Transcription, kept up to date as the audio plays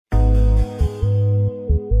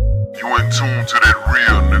You in tune to that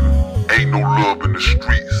real nigga. Ain't no love in the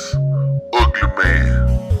streets.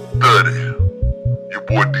 Uglyman, 30. Your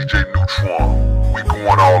boy DJ Neutron. We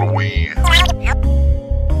going all the way in.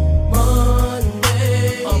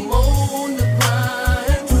 Monday, I'm on the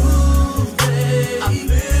grind. Tuesday, I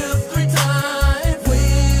live 3 times.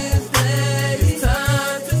 Wednesday, it's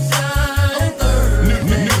time to shine.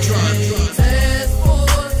 Thursday, task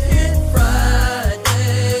force hit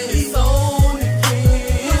Friday. It's on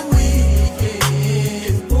again. Weekend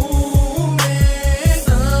is booming.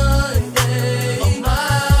 Sunday, I'm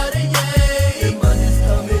out of yay. Monday's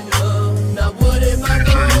coming up. Now what am I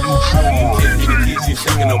gonna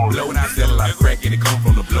shaking no blow, I sell a lot of crack and it come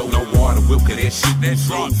from the blow. No water whip, cause that shit that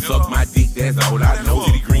slow. Suck my dick, that's all I know.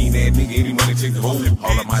 City green ass nigga, any money take the whole.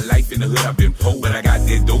 All of my life in the hood, I've been poor, but I got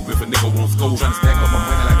that dope if a nigga won't score. Tryna stack up my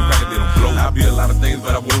money like a racket, they don't blow. I'll be a lot of things,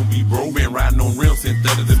 but I won't be broke. Been riding on rims since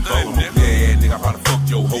 30s and 4. Yeah, nigga, I probably fucked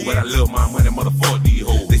your hoe, but I love my money, motherfuck these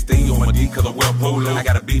hoes. They stay on my dick cause I wear polo. I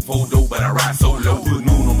got a big photo, but I ride solo. Put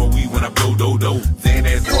noon on my weed when I blow do-do. Saying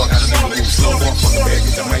that boy, I got a nigga move slow. Walk from the back,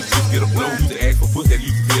 bitch, I might just get a blow. Used to ask for pussy, that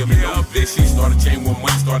used to tell me no. That shit started change when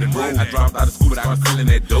money started roll. I dropped out of school, but I started selling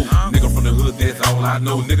that dope. Nigga from the hood, that's all I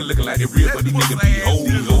know. Nigga looking like they real, but these niggas be hoes.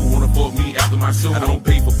 These hoes wanna fuck me after my show. I don't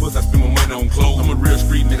pay for pussy, I spend my money on clothes. I'm a real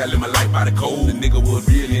street nigga, I live my life by the code. The nigga was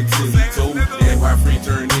real until he told. That's why free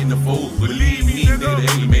turned into foes. Believe me, nigga, the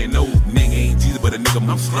Uglyman knows. Nigga ain't Jesus, but a nigga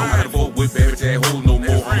move slow. I gotta fuck with average ass hoes no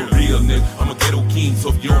more. I'm a real nigga, I'm a ghetto king. So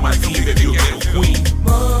if you're on my team, baby, you're a ghetto queen.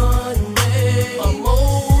 Monday, I'm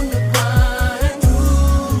on the grind.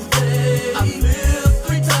 Tuesday, I live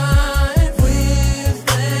 3 times.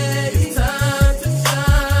 Wednesday, it's time to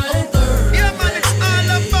shine. Thursday, Yeah, man, it's all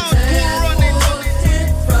about cool running. hit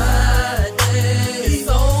Friday. It's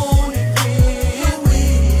on again.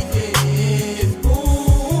 Weekend is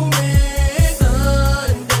booming.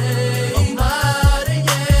 Sunday, I'm out of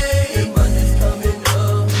yay. Monday's coming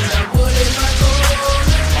up. Now what am I gonna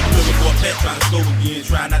I'm looking for a pet, trying to go again.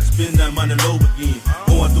 Try not to spend that money low again.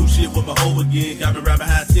 Going through shit with my hoe again. Got me right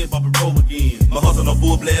behind 10, bumping roll again. My hustle on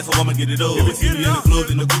full blast, so I'ma get it up. If you see me in the club,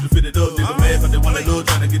 then the Gucci fit it up. Nigga mad, cause they want to love,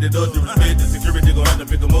 trying to get it up. The respect, the security gon' have to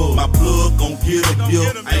pick 'em up. My plug gon' get a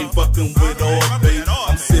gift. I ain't fucking with all bait.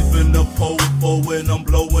 I'm sipping the pole when I'm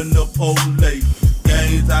blowing the pole late.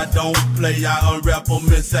 Games I don't play, I unwrap them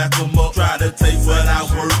and sack 'em up. Try to take what I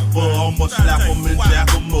work for, I'ma slap 'em and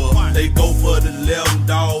jack 'em up. They go for the 11,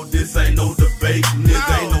 dawg, this ain't no debate.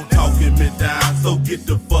 Nigga, ain't no talking me down, so get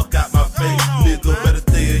the fuck out my face. Nigga, better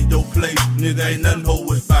stay in your place. Nigga, ain't nothing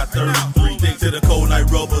hoe, it's about 33. Stick to the cold like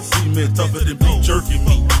rubber, cement, tougher than beef jerky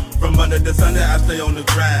meat. From under the sun, I stay on the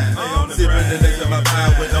grind. Sipping the next of my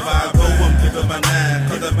mind, wherever I go, I'm giving my 9.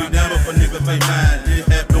 Cause I be down if a nigga take mine. It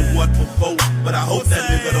happened once before, but I hope that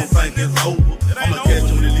nigga don't think it's over. I'ma catch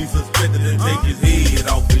him when he least suspected and take his head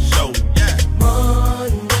off his shoulder.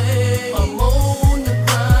 Monday, I'm on the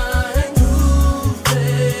grind.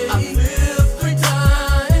 Tuesday, I live 3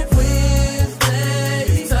 times. Wednesday,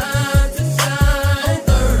 it's time to shine.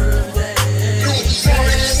 Thursday,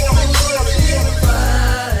 task force hit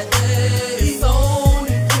Friday. It's on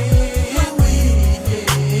again. Weekend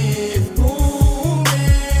is booming.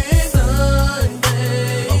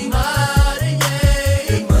 Sunday, I'm out of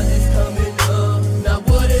yay. Monday's coming up. Now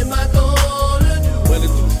what am I gonna do? Monday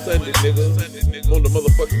through Sunday, nigga. On the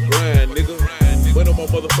motherfucking grind, nigga. Went on my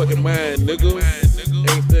motherfucking mind, nigga.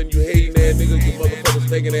 Ain't stunning you hating ass nigga, you motherfucking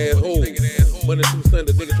stinking ass hole. Monday through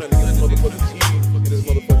Sunday, nigga trying to get this motherfucking cheese in this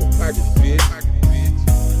motherfucking pocket, bitch.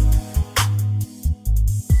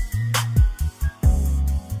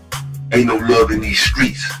 Ain't no love in these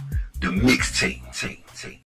streets. The mixtape.